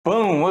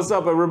Boom! What's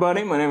up,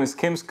 everybody? My name is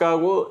Kim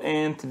Scogwell,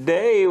 and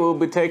today we'll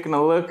be taking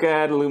a look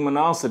at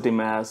luminosity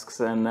masks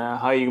and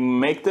how you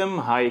make them,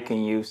 how you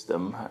can use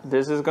them.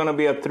 This is going to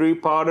be a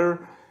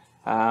three-parter,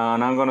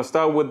 and I'm going to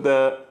start with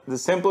the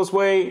simplest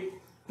way,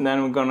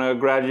 then we're going to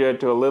graduate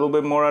to a little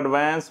bit more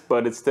advanced,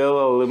 but it's still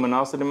a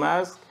luminosity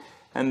mask,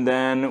 and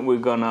then we're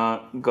going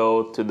to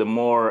go to the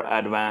more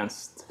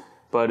advanced,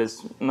 but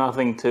it's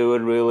nothing to it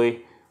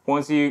really.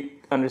 Once you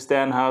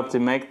understand how to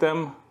make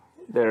them,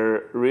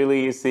 they're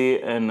really easy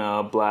and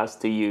a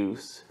blast to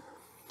use.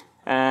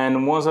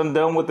 And once I'm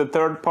done with the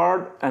third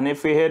part, and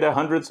if we hit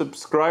 100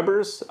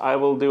 subscribers, I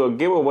will do a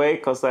giveaway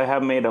because I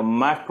have made a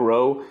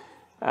macro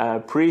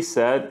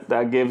preset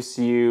that gives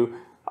you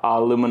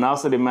a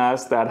luminosity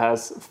mask that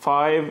has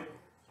 5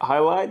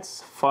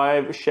 highlights,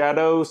 5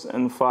 shadows,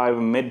 and 5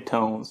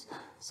 midtones.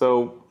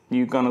 So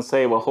you're gonna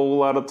save a whole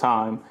lot of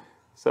time.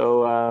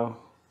 So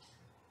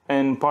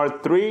in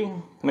part 3,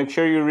 make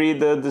sure you read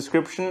the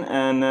description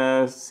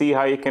and see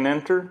how you can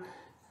enter.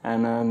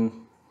 And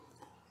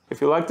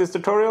if you like this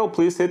tutorial,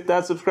 please hit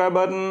that subscribe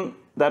button,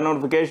 that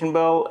notification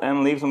bell,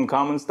 and leave some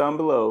comments down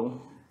below.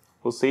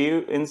 We'll see you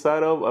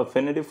inside of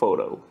Affinity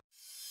Photo.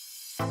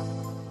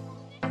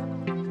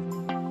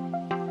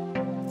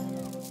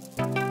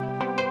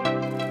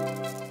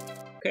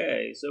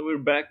 Okay, so we're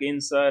back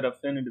inside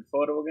Affinity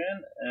Photo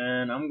again,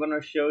 and I'm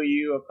gonna show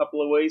you a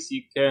couple of ways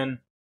you can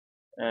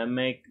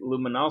make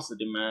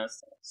luminosity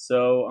masks.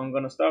 So I'm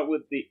gonna start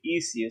with the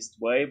easiest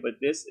way, but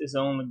this is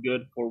only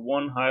good for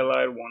one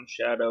highlight, one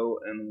shadow,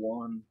 and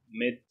one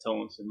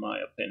midtones in my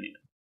opinion.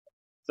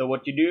 So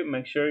what you do,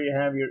 make sure you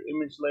have your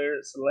image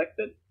layer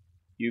selected.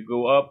 You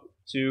go up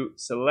to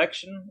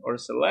selection or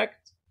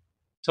select,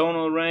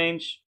 tonal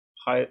range,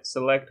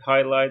 select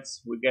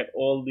highlights. We get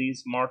all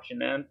these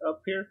marching ant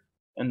up here,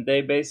 and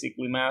they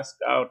basically mask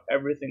out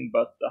everything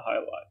but the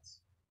highlights.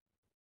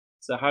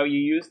 So how you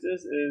use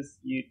this is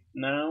you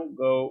now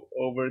go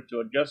over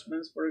to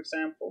adjustments, for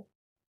example.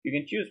 You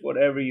can choose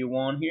whatever you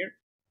want here,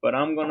 but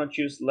I'm gonna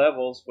choose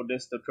levels for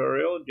this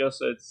tutorial just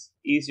so it's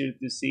easier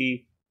to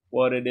see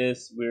what it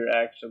is we're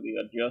actually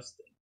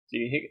adjusting. So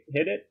you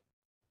hit it,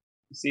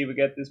 you see we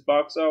get this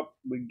box up,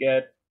 we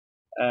get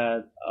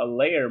a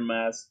layer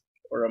mask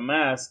or a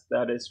mask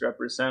that is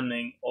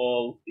representing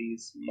all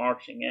these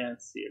marching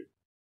ants here.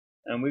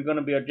 And we're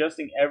gonna be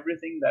adjusting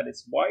everything that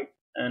is white,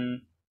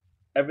 and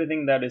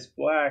everything that is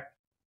black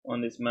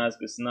on this mask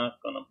is not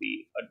going to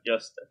be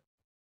adjusted.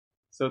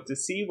 So to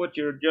see what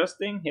you're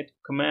adjusting, hit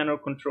Command or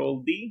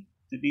Control D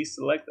to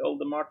deselect all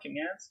the marching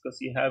ants because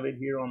you have it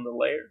here on the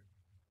layer.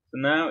 So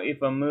now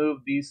if I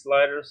move these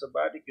sliders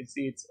about, you can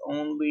see it's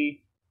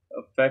only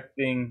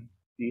affecting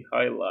the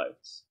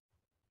highlights.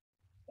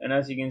 And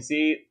as you can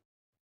see,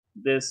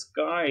 the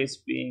sky is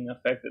being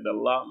affected a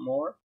lot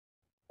more.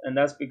 And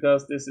that's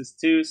because this is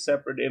 2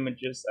 separate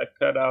images. I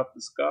cut out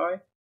the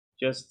sky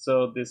just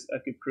so I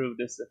could prove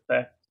this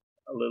effect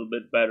a little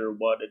bit better,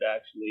 what it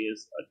actually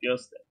is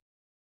adjusting.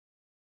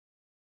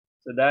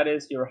 So that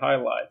is your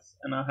highlights,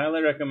 and I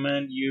highly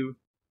recommend you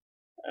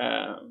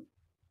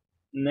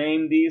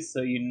name these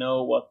so you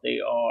know what they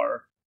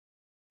are.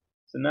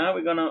 So now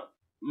we're gonna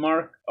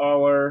mark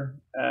our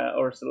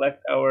or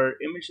select our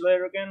image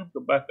layer again. Go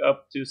back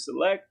up to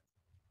select,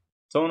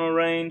 tonal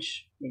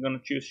range. We're going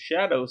to choose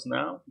shadows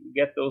now. You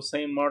get those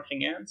same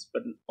marching ants,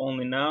 but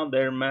only now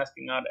they're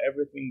masking out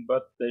everything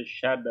but the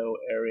shadow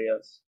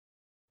areas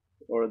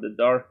or the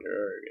darker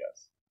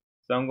areas.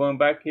 So I'm going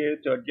back here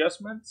to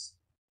adjustments,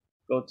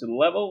 go to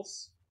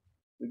levels.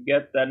 We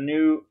get that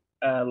new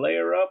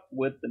layer up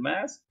with the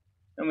mask,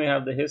 and we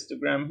have the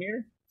histogram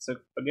here. So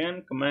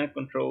again, Command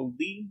Control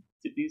D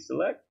to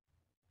deselect.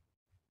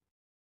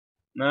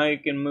 Now you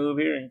can move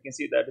here and you can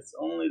see that it's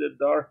only the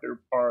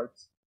darker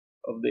parts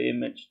of the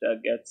image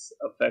that gets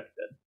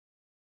affected.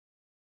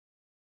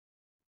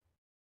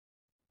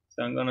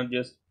 So I'm gonna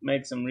just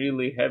make some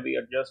really heavy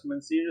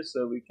adjustments here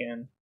so we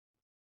can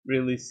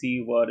really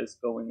see what is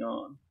going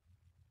on.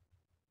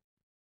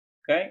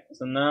 Okay,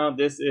 so now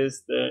this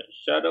is the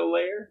shadow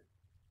layer.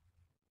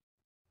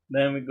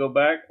 Then we go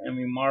back and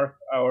we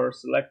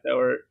select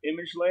our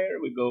image layer.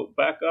 We go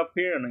back up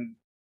here, and I'm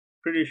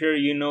pretty sure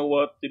you know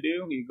what to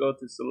do. You go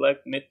to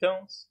select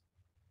midtones.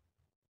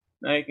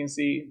 Now you can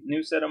see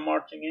new set of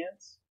marching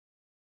ants.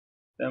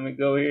 Then we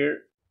go here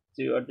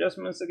to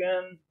adjustments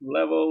again,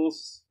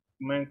 levels,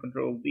 Command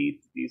Control D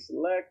to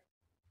deselect.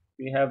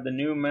 We have the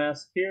new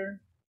mask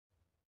here.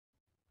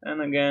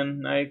 And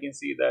again, now you can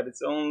see that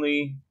it's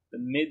only the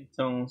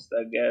midtones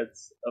that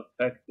gets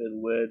affected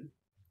with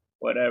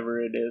whatever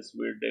it is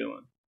we're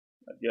doing,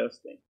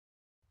 adjusting.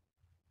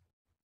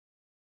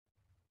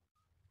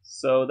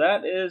 So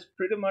that is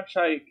pretty much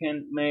how you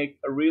can make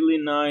a really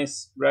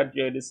nice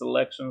graduated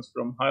selections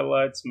from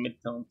highlights,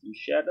 midtones, and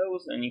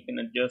shadows, and you can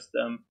adjust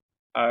them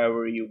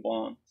however you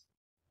want.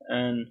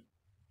 And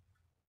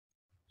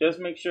just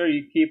make sure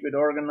you keep it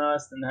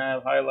organized and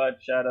have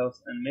highlights,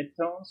 shadows, and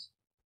midtones,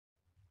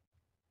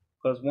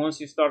 because once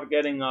you start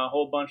getting a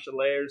whole bunch of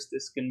layers,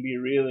 this can be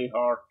really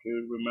hard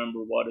to remember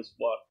what is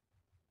what.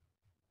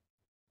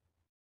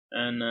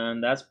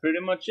 And that's pretty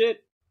much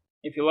it.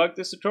 If you like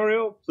this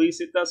tutorial, please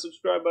hit that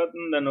subscribe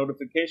button, the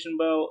notification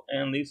bell,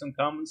 and leave some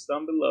comments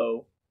down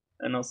below.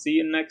 And I'll see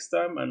you next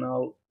time, and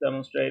I'll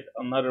demonstrate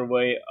another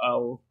way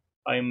how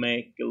I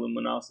make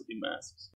luminosity masks.